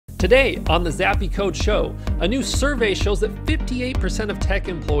Today on the ZappyCode show, a new survey shows that 58% of tech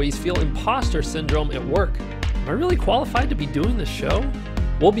employees feel imposter syndrome at work. Am I really qualified to be doing this show?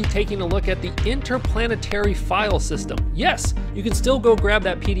 We'll be taking a look at the interplanetary file system. Yes, you can still go grab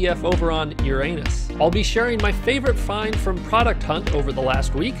that PDF over on Uranus. I'll be sharing my favorite find from Product Hunt over the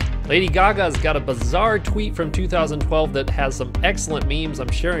last week. Lady Gaga's got a bizarre tweet from 2012 that has some excellent memes. I'm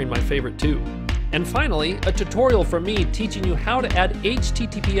sharing my favorite too. And finally, a tutorial from me teaching you how to add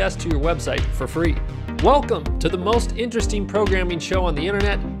HTTPS to your website for free. Welcome to the most interesting programming show on the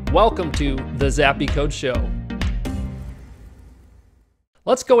internet. Welcome to the ZappyCode show.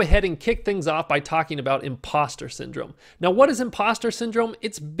 Let's go ahead and kick things off by talking about imposter syndrome. Now, what is imposter syndrome?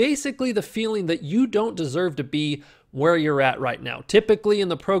 It's basically the feeling that you don't deserve to be where you're at right now. Typically in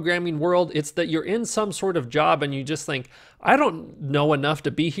the programming world, it's that you're in some sort of job and you just think, I don't know enough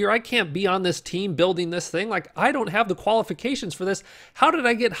to be here. I can't be on this team building this thing. Like, I don't have the qualifications for this. How did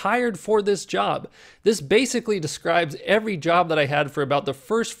I get hired for this job? This basically describes every job that I had for about the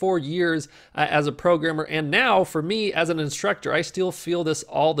first 4 years as a programmer. And now for me as an instructor, I still feel this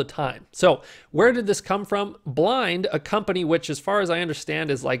all the time. So where did this come from? Blind, a company which as far as I understand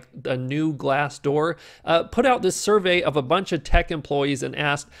is like a new Glassdoor, put out this survey of a bunch of tech employees and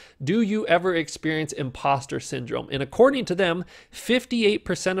asked, do you ever experience imposter syndrome? And according to them,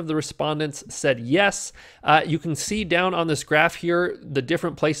 58% of the respondents said yes. You can see down on this graph here the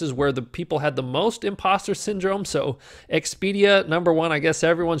different places where the people had the most imposter syndrome. So Expedia, number one, I guess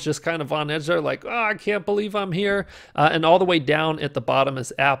everyone's just kind of on edge there, like, oh, I can't believe I'm here. And all the way down at the bottom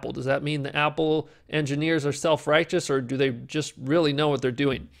is Apple. Does that mean the Apple engineers are self-righteous, or do they just really know what they're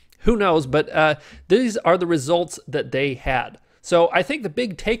doing? Who knows? But these are the results that they had. So I think the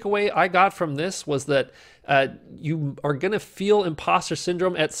big takeaway I got from this was that you are going to feel imposter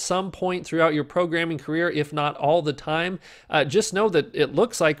syndrome at some point throughout your programming career, if not all the time. Just know that it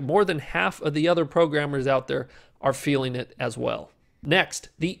looks like more than half of the other programmers out there are feeling it as well. Next,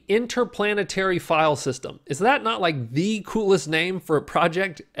 the interplanetary file system. Is that not like the coolest name for a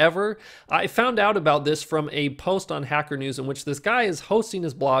project ever? I found out about this from a post on Hacker News in which this guy is hosting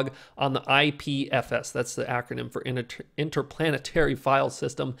his blog on the IPFS. That's the acronym for Interplanetary File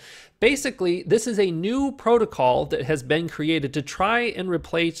System. Basically, this is a new protocol that has been created to try and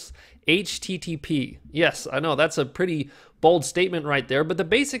replace HTTP. Yes, I know that's a pretty bold statement right there, but the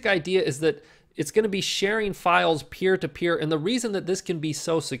basic idea is that it's going to be sharing files peer-to-peer. And the reason that this can be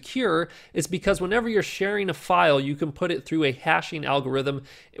so secure is because whenever you're sharing a file, you can put it through a hashing algorithm,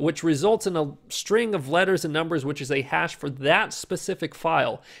 which results in a string of letters and numbers, which is a hash for that specific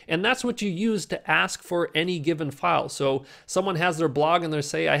file. And that's what you use to ask for any given file. So someone has their blog and they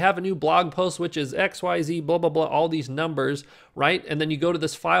say, I have a new blog post, which is XYZ, blah, blah, blah, all these numbers, right? And then you go to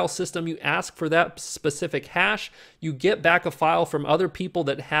this file system, you ask for that specific hash, you get back a file from other people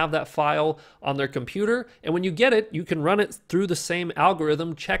that have that file on their computer. And when you get it, you can run it through the same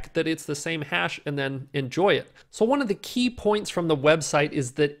algorithm, check that it's the same hash, and then enjoy it. So one of the key points from the website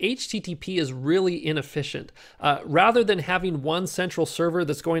is that HTTP is really inefficient. Rather than having one central server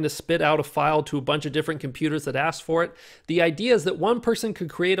that's going to spit out a file to a bunch of different computers that ask for it, the idea is that one person could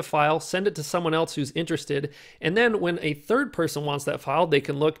create a file, send it to someone else who's interested, and then when a third person wants that file, they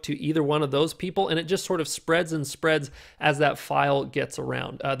can look to either one of those people, and it just sort of spreads and spreads as that file gets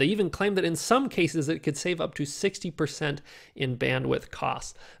around. They even claim that in some cases it could save up to 60% in bandwidth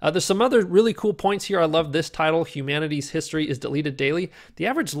costs. There's some other really cool points here. I love this title, Humanity's History is Deleted Daily. The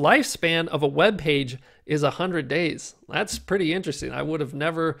average lifespan of a web page is 100 days. That's pretty interesting. I would have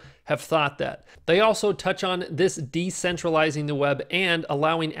never have thought that. They also touch on this decentralizing the web and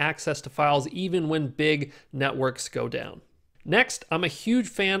allowing access to files even when big networks go down. Next, I'm a huge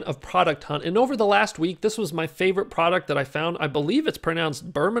fan of Product Hunt, and over the last week, this was my favorite product that I found. I believe it's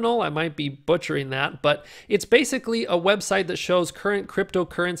pronounced Berminal. I might be butchering that, but it's basically a website that shows current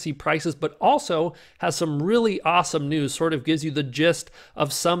cryptocurrency prices, but also has some really awesome news, sort of gives you the gist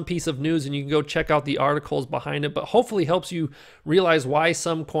of some piece of news, and you can go check out the articles behind it, but hopefully helps you realize why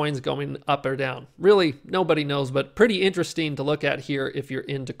some coin's going up or down. Really, nobody knows, but pretty interesting to look at here if you're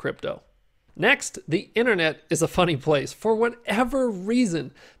into crypto. Next, the internet is a funny place. For whatever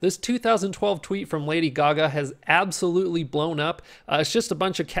reason, this 2012 tweet from Lady Gaga has absolutely blown up. It's just a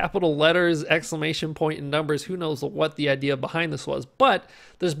bunch of capital letters, exclamation point, and numbers. Who knows what the idea behind this was? But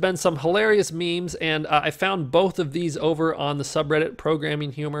there's been some hilarious memes, and I found both of these over on the subreddit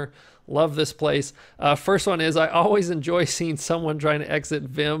Programming Humor. Love this place. First one is, I always enjoy seeing someone trying to exit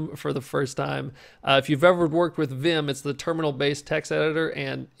Vim for the first time. If you've ever worked with Vim, it's the terminal-based text editor,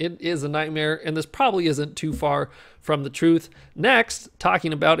 and it is a nightmare, and this probably isn't too far from the truth. Next,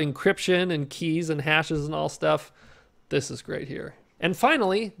 talking about encryption and keys and hashes and all stuff. This is great here. And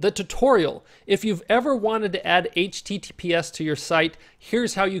finally, the tutorial. If you've ever wanted to add HTTPS to your site,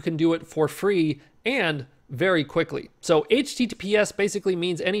 here's how you can do it for free and very quickly. So HTTPS basically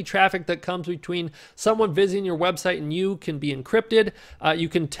means any traffic that comes between someone visiting your website and you can be encrypted. You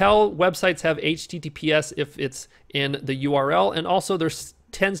can tell websites have HTTPS if it's in the URL, and also there's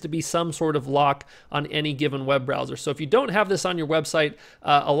tends to be some sort of lock on any given web browser. So if you don't have this on your website,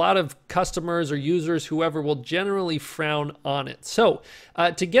 a lot of customers or users, whoever, will generally frown on it. So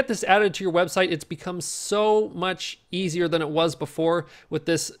to get this added to your website, it's become so much easier than it was before with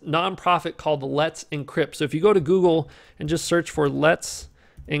this nonprofit called Let's Encrypt. So if you go to Google and just search for Let's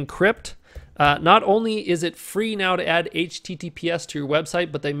Encrypt, not only is it free now to add HTTPS to your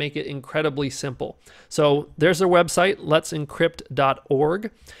website, but they make it incredibly simple. So there's their website,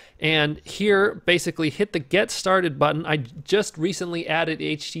 let'sencrypt.org. And here, basically hit the Get Started button. I just recently added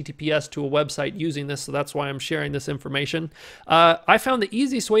HTTPS to a website using this, so that's why I'm sharing this information. I found the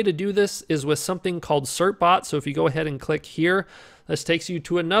easiest way to do this is with something called CertBot. So if you go ahead and click here, this takes you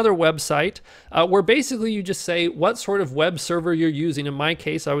to another website where basically you just say what sort of web server you're using. In my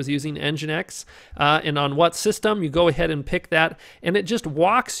case, I was using Nginx, and on what system. You go ahead and pick that, and it just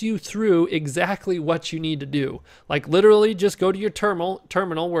walks you through exactly what you need to do. Like literally just go to your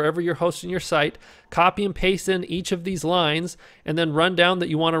terminal wherever you're hosting your site, copy and paste in each of these lines, and then run down that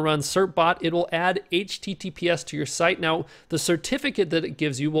you want to run CertBot. It will add HTTPS to your site. Now, the certificate that it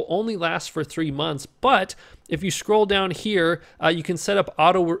gives you will only last for 3 months, but if you scroll down here, you can set up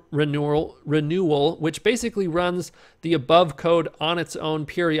auto renewal, which basically runs the above code on its own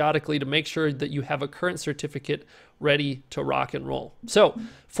periodically to make sure that you have a current certificate ready to rock and roll. So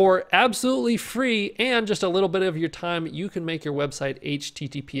for absolutely free and just a little bit of your time, you can make your website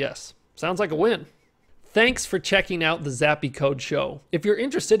HTTPS. Sounds like a win. Thanks for checking out the ZappyCode show. If you're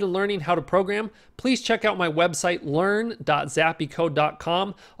interested in learning how to program, please check out my website,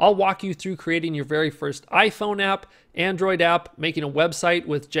 learn.zappycode.com. I'll walk you through creating your very first iPhone app, Android app, making a website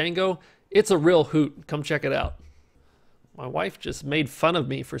with Django. It's a real hoot. Come check it out. My wife just made fun of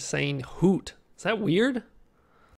me for saying hoot. Is that weird?